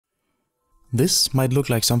This might look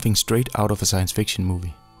like something straight out of a science fiction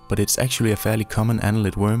movie, but it's actually a fairly common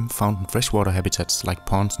annelid worm found in freshwater habitats like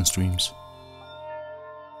ponds and streams.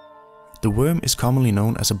 The worm is commonly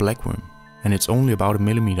known as a blackworm, and it's only about 1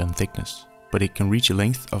 millimeter in thickness, but it can reach a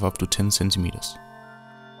length of up to 10 centimeters.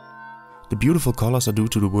 The beautiful colors are due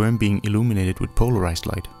to the worm being illuminated with polarized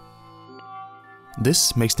light.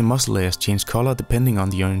 This makes the muscle layers change color depending on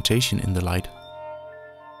the orientation in the light.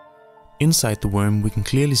 Inside the worm we can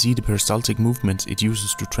clearly see the peristaltic movements it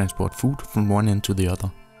uses to transport food from one end to the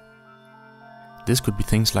other. This could be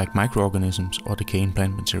things like microorganisms or decaying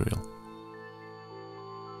plant material.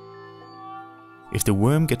 If the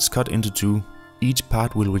worm gets cut into two, each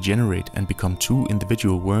part will regenerate and become 2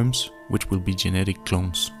 individual worms, which will be genetic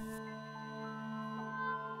clones.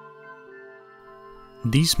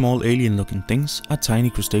 These small alien-looking things are tiny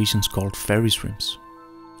crustaceans called fairy shrimps,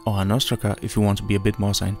 or anostraca if you want to be a bit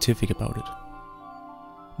more scientific about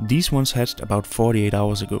it. These ones hatched about 48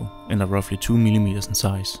 hours ago and are roughly 2 millimeters in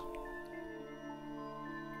size.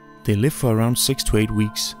 They live for around 6 to 8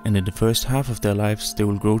 weeks, and in the first half of their lives they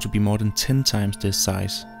will grow to be more than 10 times this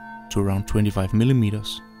size, to around 25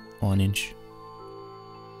 millimeters or an inch.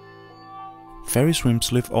 Fairy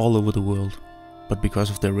shrimps live all over the world, but because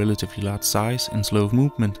of their relatively large size and slow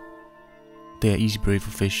movement, they are easy prey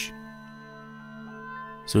for fish.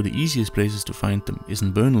 So the easiest places to find them is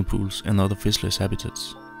in vernal pools and other fishless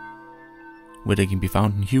habitats, where they can be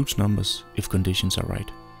found in huge numbers if conditions are right.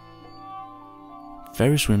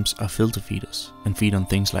 Fairy shrimps are filter feeders and feed on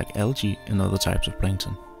things like algae and other types of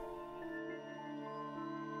plankton.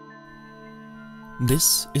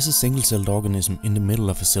 This is a single-celled organism in the middle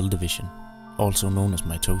of a cell division, also known as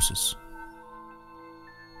mitosis.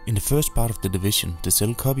 In the first part of the division, the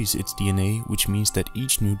cell copies its DNA, which means that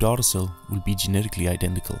each new daughter cell will be genetically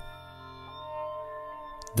identical.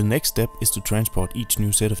 The next step is to transport each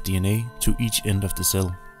new set of DNA to each end of the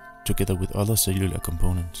cell, together with other cellular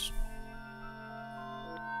components.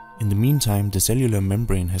 In the meantime, the cellular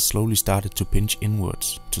membrane has slowly started to pinch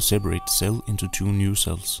inwards to separate the cell into 2 new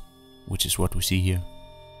cells, which is what we see here.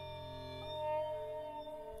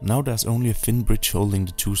 Now there's only a thin bridge holding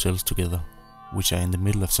the 2 cells together, which are in the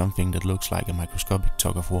middle of something that looks like a microscopic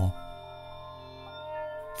tug of war.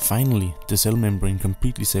 Finally, the cell membrane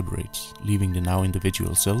completely separates, leaving the now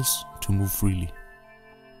individual cells to move freely.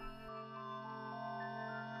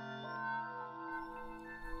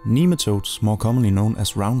 Nematodes, more commonly known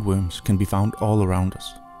as roundworms, can be found all around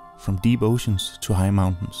us, from deep oceans to high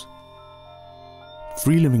mountains.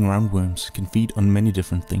 Free-living roundworms can feed on many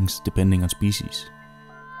different things depending on species.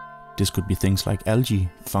 This could be things like algae,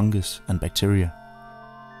 fungus and bacteria.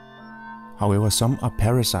 However, some are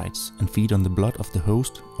parasites and feed on the blood of the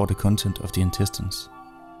host or the content of the intestines.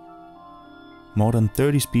 More than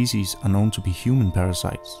 30 species are known to be human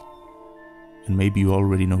parasites. And maybe you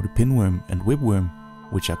already know the pinworm and whipworm,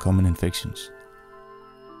 which are common infections.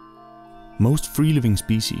 Most free-living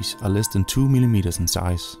species are less than 2 millimeters in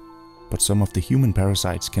size, but some of the human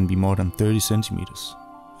parasites can be more than 30 centimeters,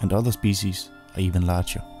 and other species are even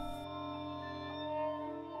larger.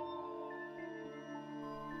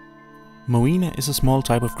 Moena is a small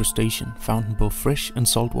type of crustacean found in both fresh and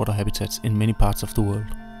saltwater habitats in many parts of the world.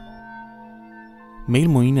 Male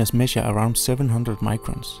Moenas measure around 700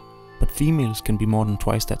 microns, but females can be more than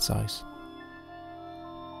twice that size.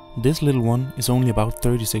 This little one is only about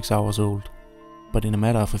 36 hours old, but in a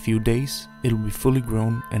matter of a few days it will be fully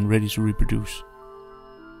grown and ready to reproduce.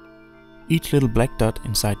 Each little black dot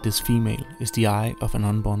inside this female is the eye of an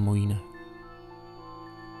unborn Moena.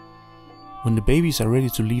 When the babies are ready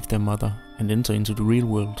to leave their mother and enter into the real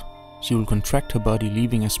world, she will contract her body,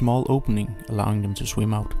 leaving a small opening allowing them to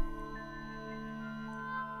swim out.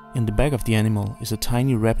 In the back of the animal is a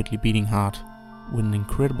tiny rapidly beating heart, with an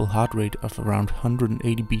incredible heart rate of around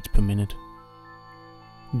 180 beats per minute.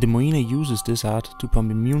 The Moena uses this heart to pump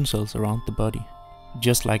immune cells around the body,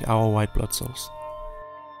 just like our white blood cells.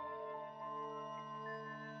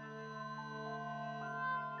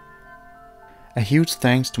 A huge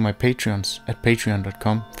thanks to my Patreons at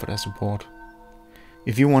patreon.com for their support.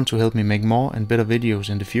 If you want to help me make more and better videos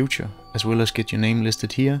in the future, as well as get your name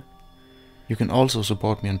listed here, you can also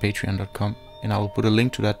support me on patreon.com, and I will put a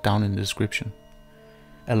link to that down in the description,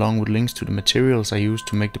 along with links to the materials I used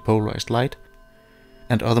to make the polarized light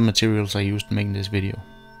and other materials I used making this video.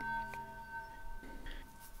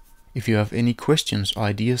 If you have any questions or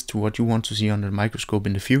ideas to what you want to see on the microscope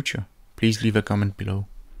in the future, please leave a comment below.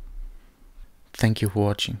 Thank you for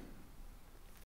watching.